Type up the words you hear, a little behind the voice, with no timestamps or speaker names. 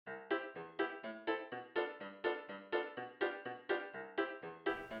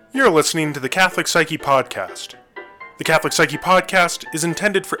You're listening to the Catholic Psyche Podcast. The Catholic Psyche Podcast is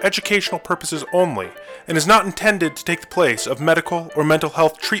intended for educational purposes only and is not intended to take the place of medical or mental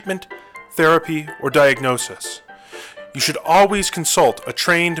health treatment, therapy, or diagnosis. You should always consult a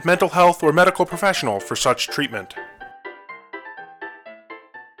trained mental health or medical professional for such treatment.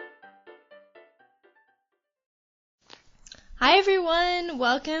 Hi everyone,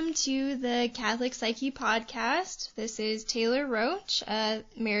 welcome to the Catholic Psyche Podcast. This is Taylor Roach, a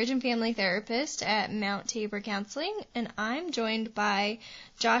marriage and family therapist at Mount Tabor Counseling, and I'm joined by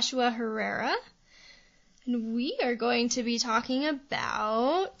Joshua Herrera, and we are going to be talking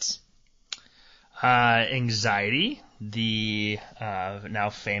about anxiety, the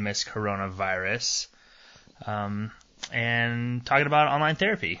now famous coronavirus, and talking about online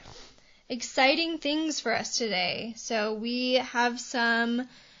therapy. exciting things for us today. So we have some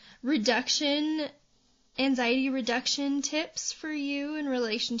anxiety reduction tips for you in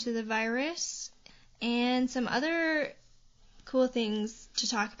relation to the virus, and some other cool things to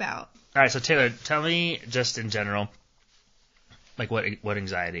talk about. All right, so Taylor, tell me just in general, like what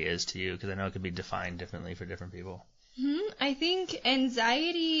anxiety is to you, because I know it could be defined differently for different people. I think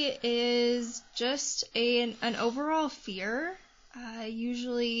anxiety is just an overall fear,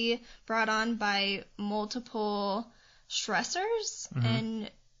 usually brought on by multiple stressors. And,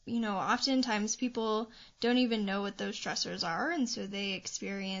 oftentimes people don't even know what those stressors are, and so they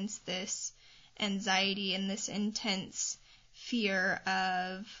experience this anxiety and this intense fear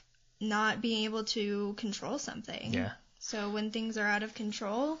of not being able to control something. Yeah. So when things are out of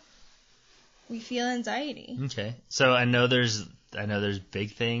control, we feel anxiety. Okay. So I know there's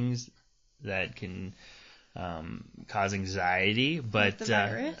big things that can cause anxiety, but Like the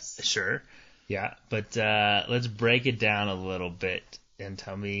virus? Sure. Yeah. But let's break it down a little bit and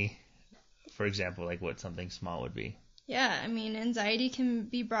tell me, for example, like what something small would be. Yeah, I mean, anxiety can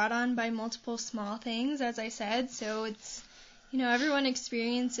be brought on by multiple small things, as I said. So it's, everyone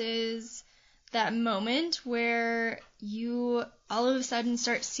experiences that moment where you all of a sudden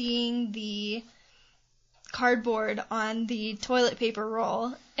start seeing the cardboard on the toilet paper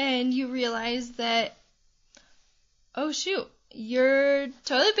roll, and you realize that, oh shoot, your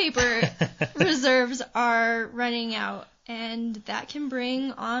toilet paper reserves are running out, and that can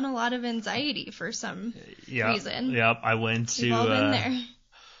bring on a lot of anxiety for some reason. Yep, I went We've all been there.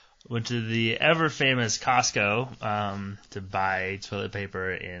 Went to the ever-famous Costco to buy toilet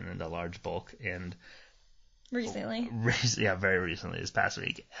paper in a large bulk, and Recently. Very recently, this past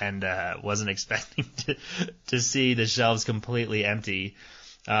week, and wasn't expecting to see the shelves completely empty,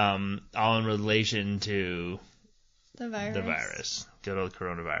 all in relation to The virus. Good old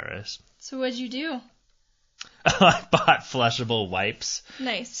coronavirus. So what'd you do? I bought flushable wipes.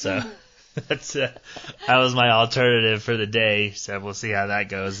 Nice. So that was my alternative for the day. So we'll see how that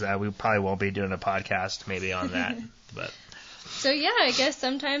goes. We probably won't be doing a podcast maybe on that, but. So yeah, I guess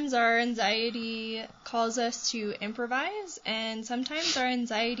sometimes our anxiety calls us to improvise, and sometimes our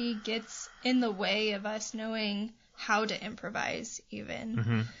anxiety gets in the way of us knowing how to improvise even.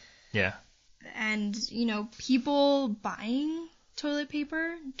 Mm-hmm. Yeah. And, people buying toilet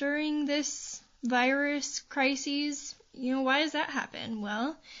paper during this virus crises, why does that happen?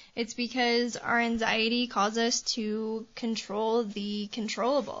 Well, it's because our anxiety calls us to control the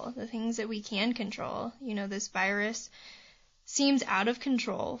controllable, the things that we can control. This virus seems out of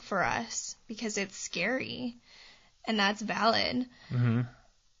control for us because it's scary, and that's valid. Mm-hmm.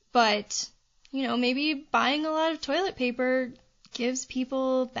 But, maybe buying a lot of toilet paper gives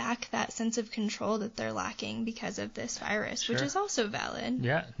people back that sense of control that they're lacking because of this virus, Sure. which is also valid.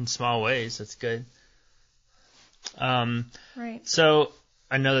 Yeah, in small ways, that's good. Right. So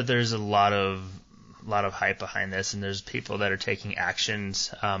I know that there's a lot of hype behind this, and there's people that are taking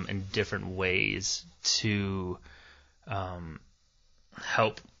actions in different ways to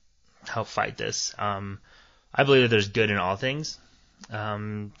help fight this. I believe that there's good in all things.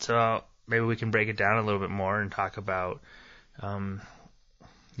 So maybe we can break it down a little bit more and talk about,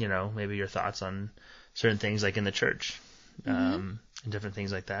 maybe your thoughts on certain things like in the church, and different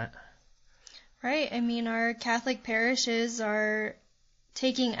things like that. Right. I mean, our Catholic parishes are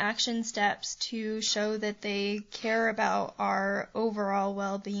taking action steps to show that they care about our overall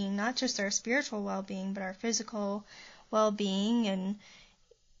well-being, not just our spiritual well-being, but our physical well-being. And,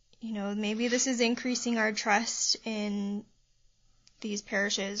 maybe this is increasing our trust in these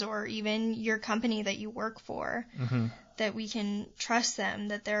parishes or even your company that you work for, that we can trust them,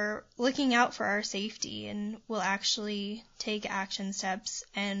 that they're looking out for our safety and will actually take action steps.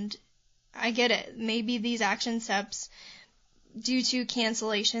 And I get it. Maybe these action steps, due to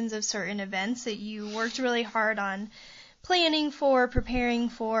cancellations of certain events that you worked really hard on planning for, preparing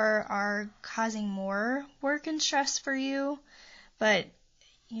for are causing more work and stress for you. But,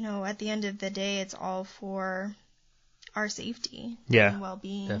 at the end of the day, it's all for our safety and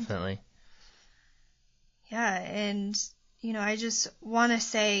well-being. Definitely. Yeah, and, I just want to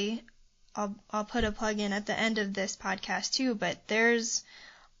say, I'll put a plug in at the end of this podcast too, but there's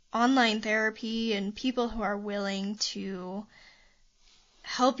online therapy and people who are willing to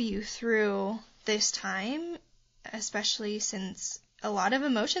help you through this time, especially since a lot of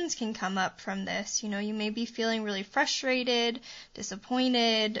emotions can come up from this. You may be feeling really frustrated,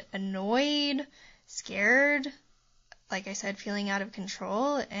 disappointed, annoyed, scared, like I said, feeling out of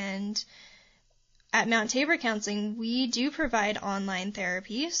control. And at Mount Tabor Counseling, we do provide online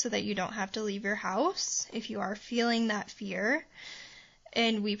therapy so that you don't have to leave your house if you are feeling that fear.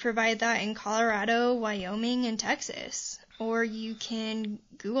 And we provide that in Colorado, Wyoming, and Texas. Or you can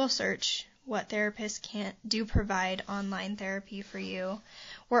Google search what therapists do provide online therapy for you.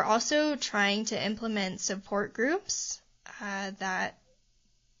 We're also trying to implement support groups that,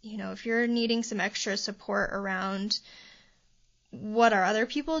 if you're needing some extra support around what are other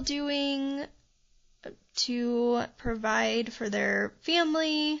people doing to provide for their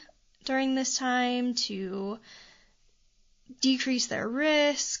family during this time, to decrease their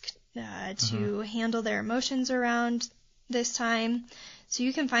risk, to handle their emotions around this time. So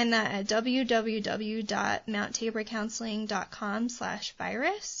you can find that at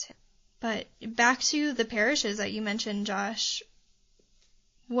www.mounttaborcounseling.com/virus. But back to the parishes that you mentioned, Josh,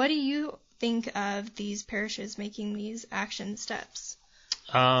 what do you think of these parishes making these action steps?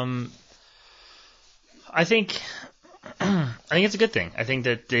 I think it's a good thing. I think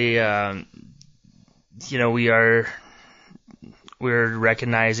that we're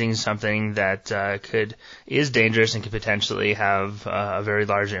recognizing something that is dangerous and could potentially have a very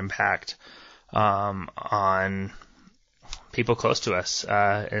large impact on people close to us.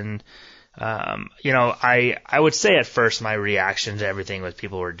 I would say at first my reaction to everything was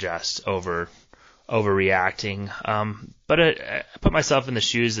people were just overreacting. But I put myself in the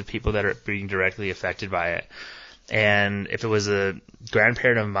shoes of people that are being directly affected by it. And if it was a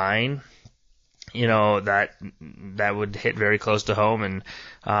grandparent of mine, that would hit very close to home,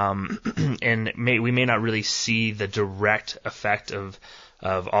 and we may not really see the direct effect of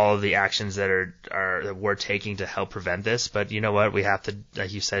all of the actions that we're taking to help prevent this. But you know what? We have to,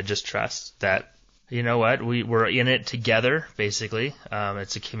 like you said, just trust that. You know what? We're in it together, basically.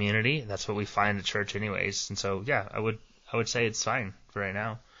 It's a community. That's what we find at church, anyways. And so, yeah, I would say it's fine for right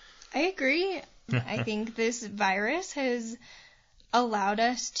now. I agree. I think this virus has allowed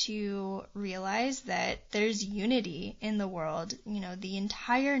us to realize that there's unity in the world. The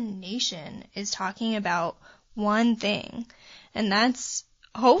entire nation is talking about one thing, and that's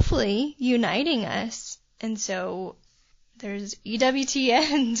hopefully uniting us. And so there's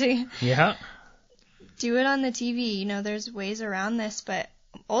EWTN to do it on the TV. There's ways around this, but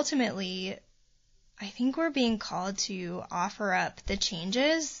ultimately I think we're being called to offer up the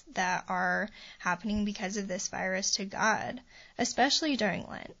changes that are happening because of this virus to God, especially during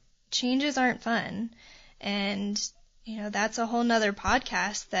Lent. Changes aren't fun. And, that's a whole nother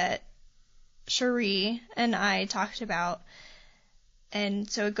podcast that Cherie and I talked about. And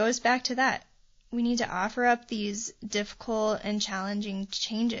so it goes back to that. We need to offer up these difficult and challenging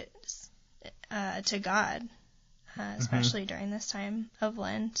changes to God, especially during this time of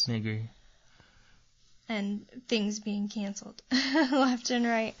Lent. I agree. And things being canceled left and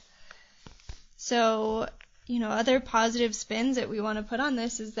right. So, other positive spins that we want to put on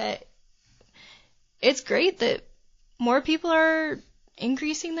this is that it's great that more people are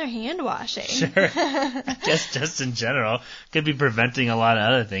increasing their hand washing. Sure. I guess just in general. Could be preventing a lot of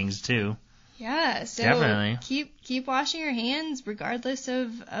other things too. Yeah, so definitely. Keep washing your hands regardless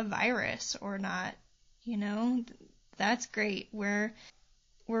of a virus or not. That's great. We're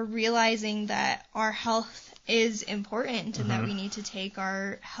realizing that our health is important and that we need to take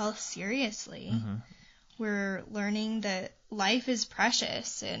our health seriously. We're learning that life is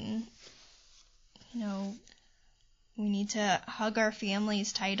precious, and we need to hug our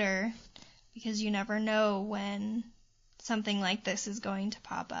families tighter because you never know when something like this is going to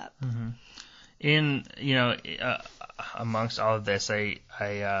pop up. Amongst all of this, I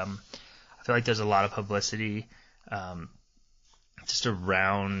feel like there's a lot of publicity just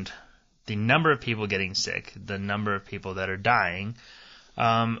around the number of people getting sick, the number of people that are dying.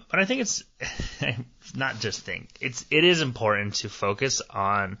 But I think it's not just it is important to focus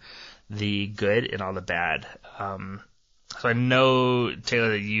on the good and all the bad. So I know,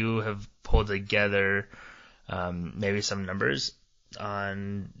 Taylor, that you have pulled together maybe some numbers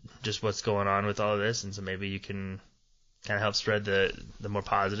on just what's going on with all of this, and so maybe you can kind of help spread the more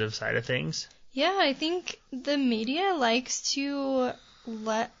positive side of things? Yeah, I think the media likes to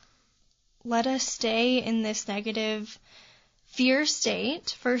let us stay in this negative fear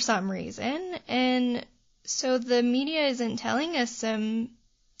state for some reason. And so the media isn't telling us some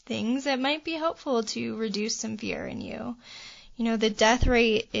things that might be helpful to reduce some fear in you. You know, the death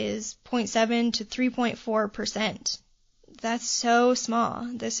rate is 0.7 to 3.4%. That's so small.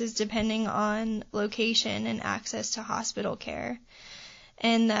 This is depending on location and access to hospital care.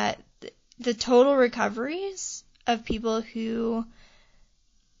 And that the total recoveries of people who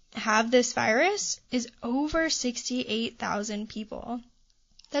have this virus is over 68,000 people.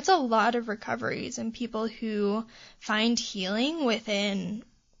 That's a lot of recoveries and people who find healing within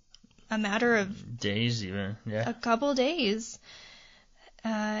a matter of days, even, yeah, a couple days.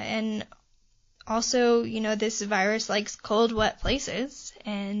 And also, you know, this virus likes cold, wet places,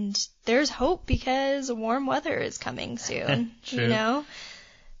 and there's hope because warm weather is coming soon, you know?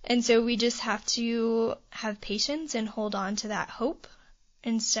 And so we just have to have patience and hold on to that hope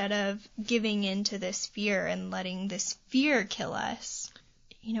instead of giving in to this fear and letting this fear kill us.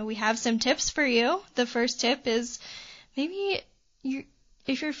 You know, we have some tips for you. The first tip is maybe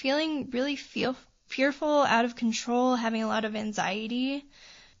if you're feeling really fearful, out of control, having a lot of anxiety,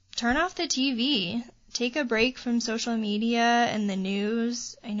 turn off the TV. Take a break from social media and the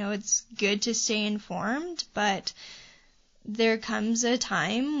news. I know it's good to stay informed, but there comes a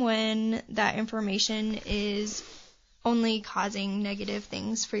time when that information is only causing negative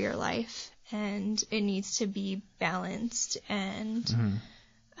things for your life, and it needs to be balanced and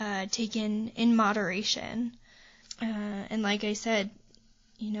taken in moderation. And like I said,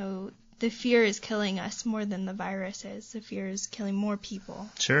 you know, the fear is killing us more than the virus is. The fear is killing more people.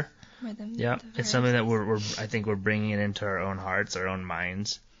 Sure. More than yeah, it's something that I think we're bringing it into our own hearts, our own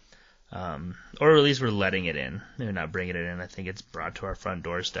minds. Or at least we're letting it in. Maybe not bringing it in. I think it's brought to our front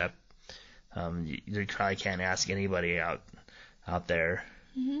doorstep. You probably can't ask anybody out there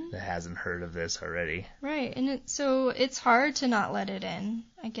that hasn't heard of this already. Right, and so it's hard to not let it in.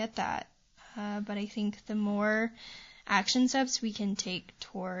 I get that. But I think the more action steps we can take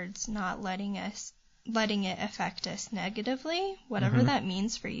towards not letting it affect us negatively, whatever that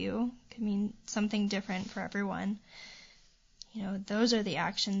means for you, could mean something different for everyone. You know, those are the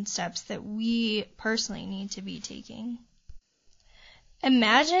action steps that we personally need to be taking.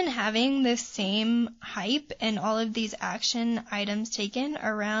 Imagine having this same hype and all of these action items taken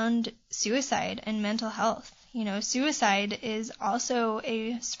around suicide and mental health. You know, suicide is also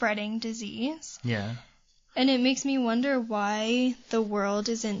a spreading disease. Yeah. And it makes me wonder why the world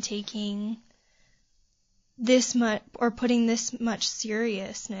isn't taking this much or putting this much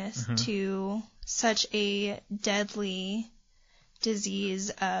seriousness to such a deadly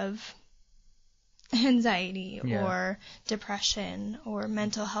disease of anxiety or depression or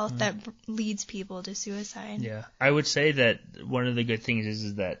mental health that leads people to suicide. Yeah, I would say that one of the good things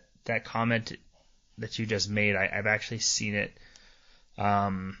is that comment that you just made, I've actually seen it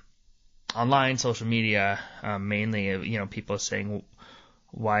online, social media, mainly, you know, people saying,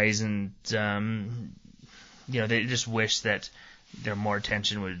 why isn't, you know, they just wish that more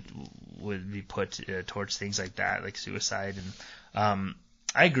attention would be put towards things like that, like suicide. And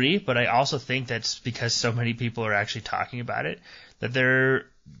I agree, but I also think that's because so many people are actually talking about it, that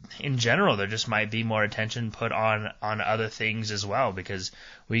in general, there just might be more attention put on other things as well, because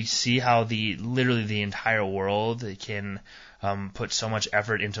we see how literally the entire world can put so much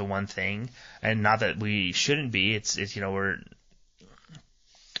effort into one thing, and not that we shouldn't be. It's you know,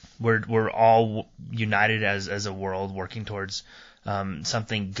 we're all united as a world working towards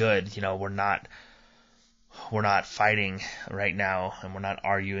something good. You know, we're not fighting right now, and we're not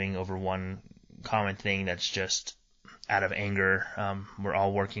arguing over one common thing that's just out of anger. We're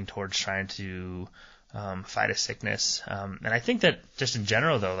all working towards trying to fight a sickness. And I think that just in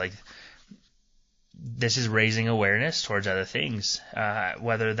general, though, like, this is raising awareness towards other things,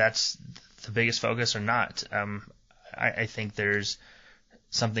 whether that's the biggest focus or not. I think there's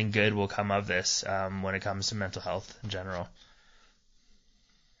something good will come of this when it comes to mental health in general.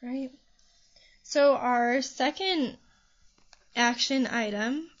 Right. So our second action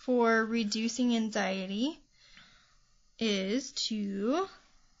item for reducing anxiety is to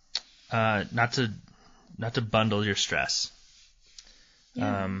not to bundle your stress.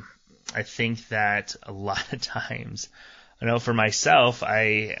 Yeah. I think that a lot of times, I know for myself,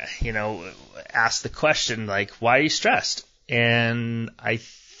 I ask the question, like, why are you stressed? And I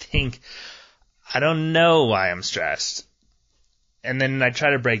think, I don't know why I'm stressed. And then I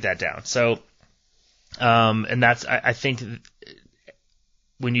try to break that down. So, and that's, I think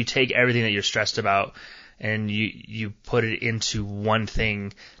when you take everything that you're stressed about and you put it into one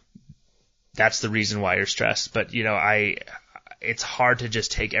thing, that's the reason why you're stressed. But it's hard to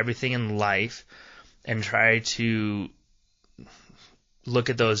just take everything in life and try to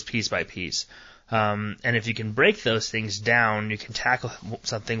look at those piece by piece. And if you can break those things down, you can tackle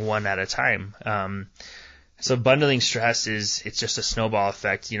something one at a time. So bundling stress it's just a snowball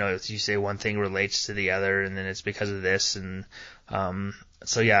effect. If you say one thing relates to the other, and then it's because of this. And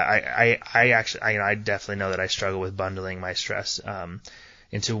so yeah, I definitely know that I struggle with bundling my stress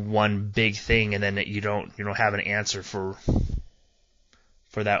into one big thing, and then you don't have an answer for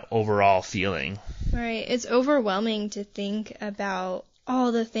that overall feeling. Right. It's overwhelming to think about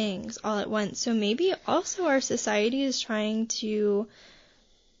all the things all at once. So maybe also our society is trying to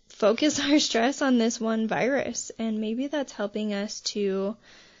focus our stress on this one virus, and maybe that's helping us to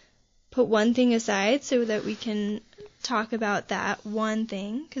put one thing aside so that we can talk about that one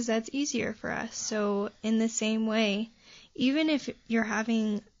thing, because that's easier for us. So in the same way, even if you're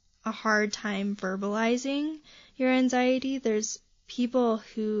having a hard time verbalizing your anxiety, there's people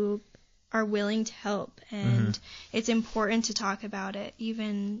who are willing to help, and it's important to talk about it,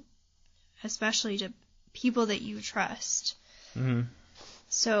 even especially to people that you trust.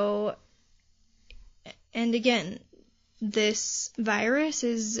 So, and again, this virus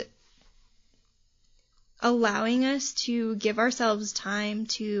is allowing us to give ourselves time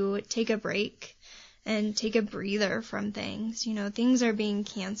to take a break and take a breather from things. Things are being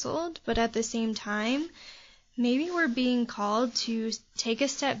canceled, but at the same time, maybe we're being called to take a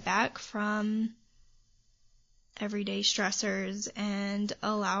step back from everyday stressors and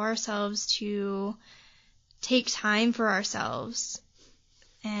allow ourselves to take time for ourselves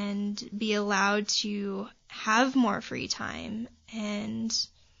and be allowed to have more free time. And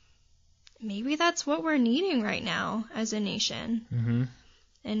maybe that's what we're needing right now as a nation.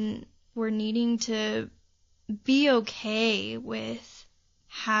 And we're needing to be okay with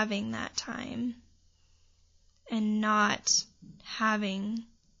having that time and not having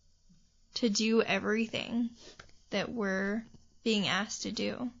to do everything that we're being asked to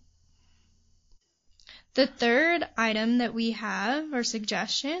do. The third item that we have, or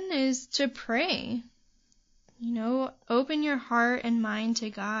suggestion, is to pray. Open your heart and mind to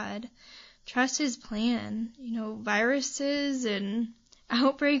God. Trust His plan. Viruses and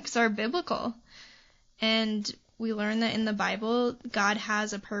outbreaks are biblical. And we learn that in the Bible, God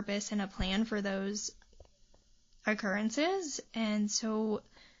has a purpose and a plan for those occurrences. And so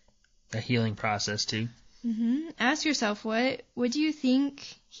a healing process too. Ask yourself, what do you think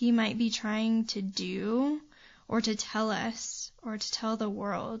He might be trying to do, or to tell us, or to tell the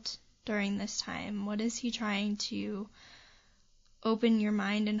world during this time? What is He trying to open your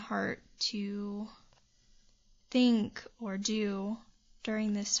mind and heart to think or do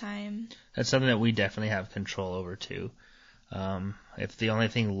during this time? That's something that we definitely have control over too. If the only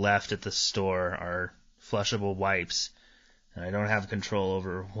thing left at the store are flushable wipes, and I don't have control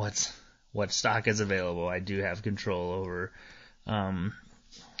over what stock is available, I do have control over,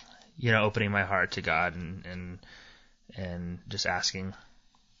 opening my heart to God and just asking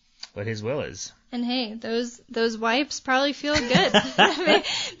what His will is. And hey, those wipes probably feel good.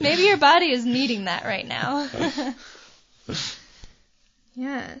 Maybe your body is needing that right now.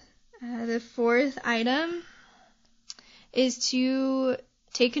 Yeah. The fourth item is to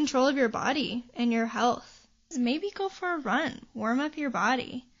take control of your body and your health. Maybe go for a run. Warm up your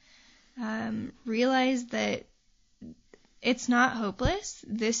body. Realize that it's not hopeless.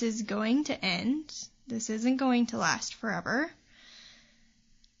 This is going to end. This isn't going to last forever.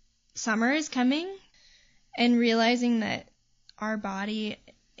 Summer is coming, and realizing that our body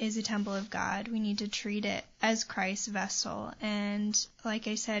is a temple of God. We need to treat it as Christ's vessel. And like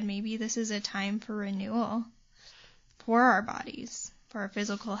I said, maybe this is a time for renewal for our bodies, for our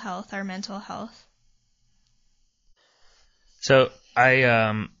physical health, our mental health. So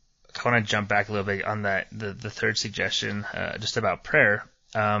I want to jump back a little bit on that the third suggestion, just about prayer.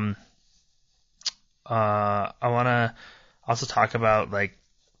 I want to also talk about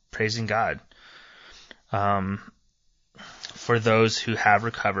praising God for those who have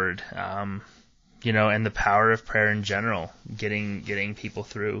recovered, and the power of prayer in general, getting people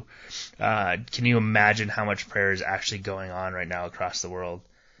through. Can you imagine how much prayer is actually going on right now across the world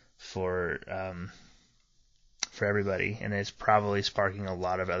for everybody, and it's probably sparking a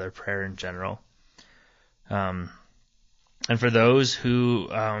lot of other prayer in general. And for those who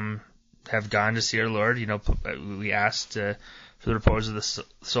have gone to see our Lord, we asked for the repose of the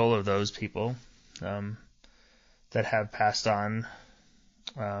soul of those people that have passed on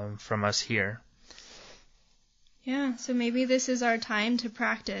from us here. Yeah, so maybe this is our time to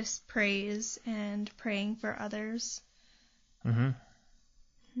practice praise and praying for others. Mm-hmm.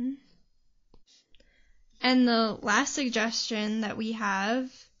 And the last suggestion that we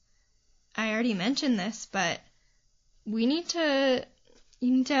have, I already mentioned this, but you need to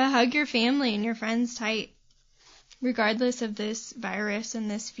hug your family and your friends tight, regardless of this virus and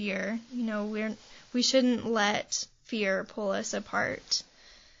this fear. We shouldn't let fear pull us apart.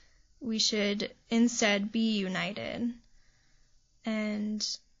 We should instead be united. And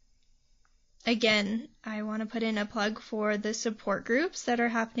again, I want to put in a plug for the support groups that are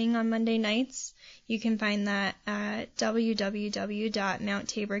happening on Monday nights. You can find that at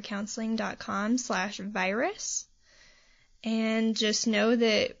www.mounttaborcounseling.com/virus. And just know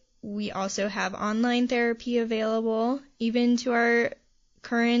that we also have online therapy available. Even to our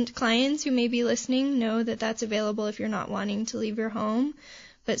current clients who may be listening, know that that's available if you're not wanting to leave your home,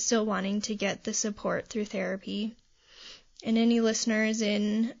 but still wanting to get the support through therapy. And any listeners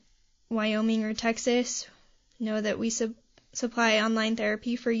in Wyoming or Texas, know that we supply online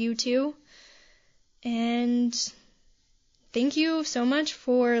therapy for you too. And thank you so much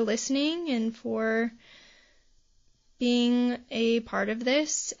for listening and for being a part of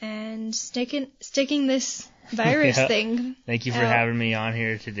this and sticking this virus thing. Thank you for having me on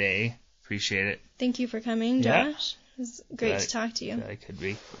here today. Appreciate it. Thank you for coming, Josh. It was great to talk to you. That could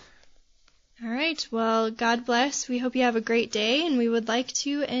be. All right. Well, God bless. We hope you have a great day, and we would like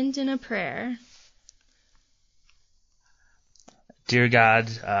to end in a prayer. Dear God,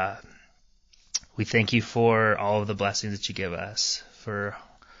 we thank you for all of the blessings that you give us, for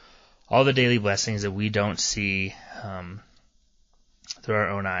all the daily blessings that we don't see through our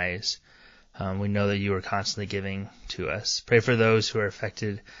own eyes. We know that you are constantly giving to us. Pray for those who are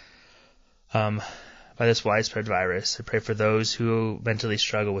affected by this widespread virus. I pray for those who mentally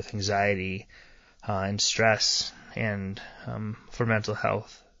struggle with anxiety and stress, and for mental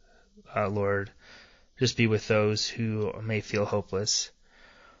health. Lord, just be with those who may feel hopeless.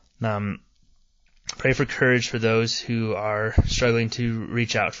 Pray for courage for those who are struggling to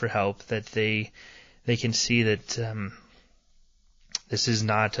reach out for help, that they can see that this is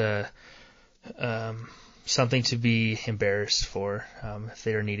not something to be embarrassed for if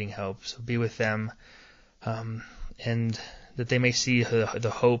they are needing help. So be with them, and that they may see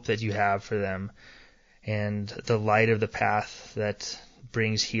the hope that you have for them and the light of the path that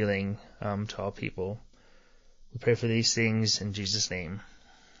brings healing to all people. We pray for these things in Jesus' name.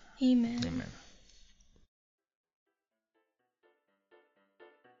 Amen. Amen.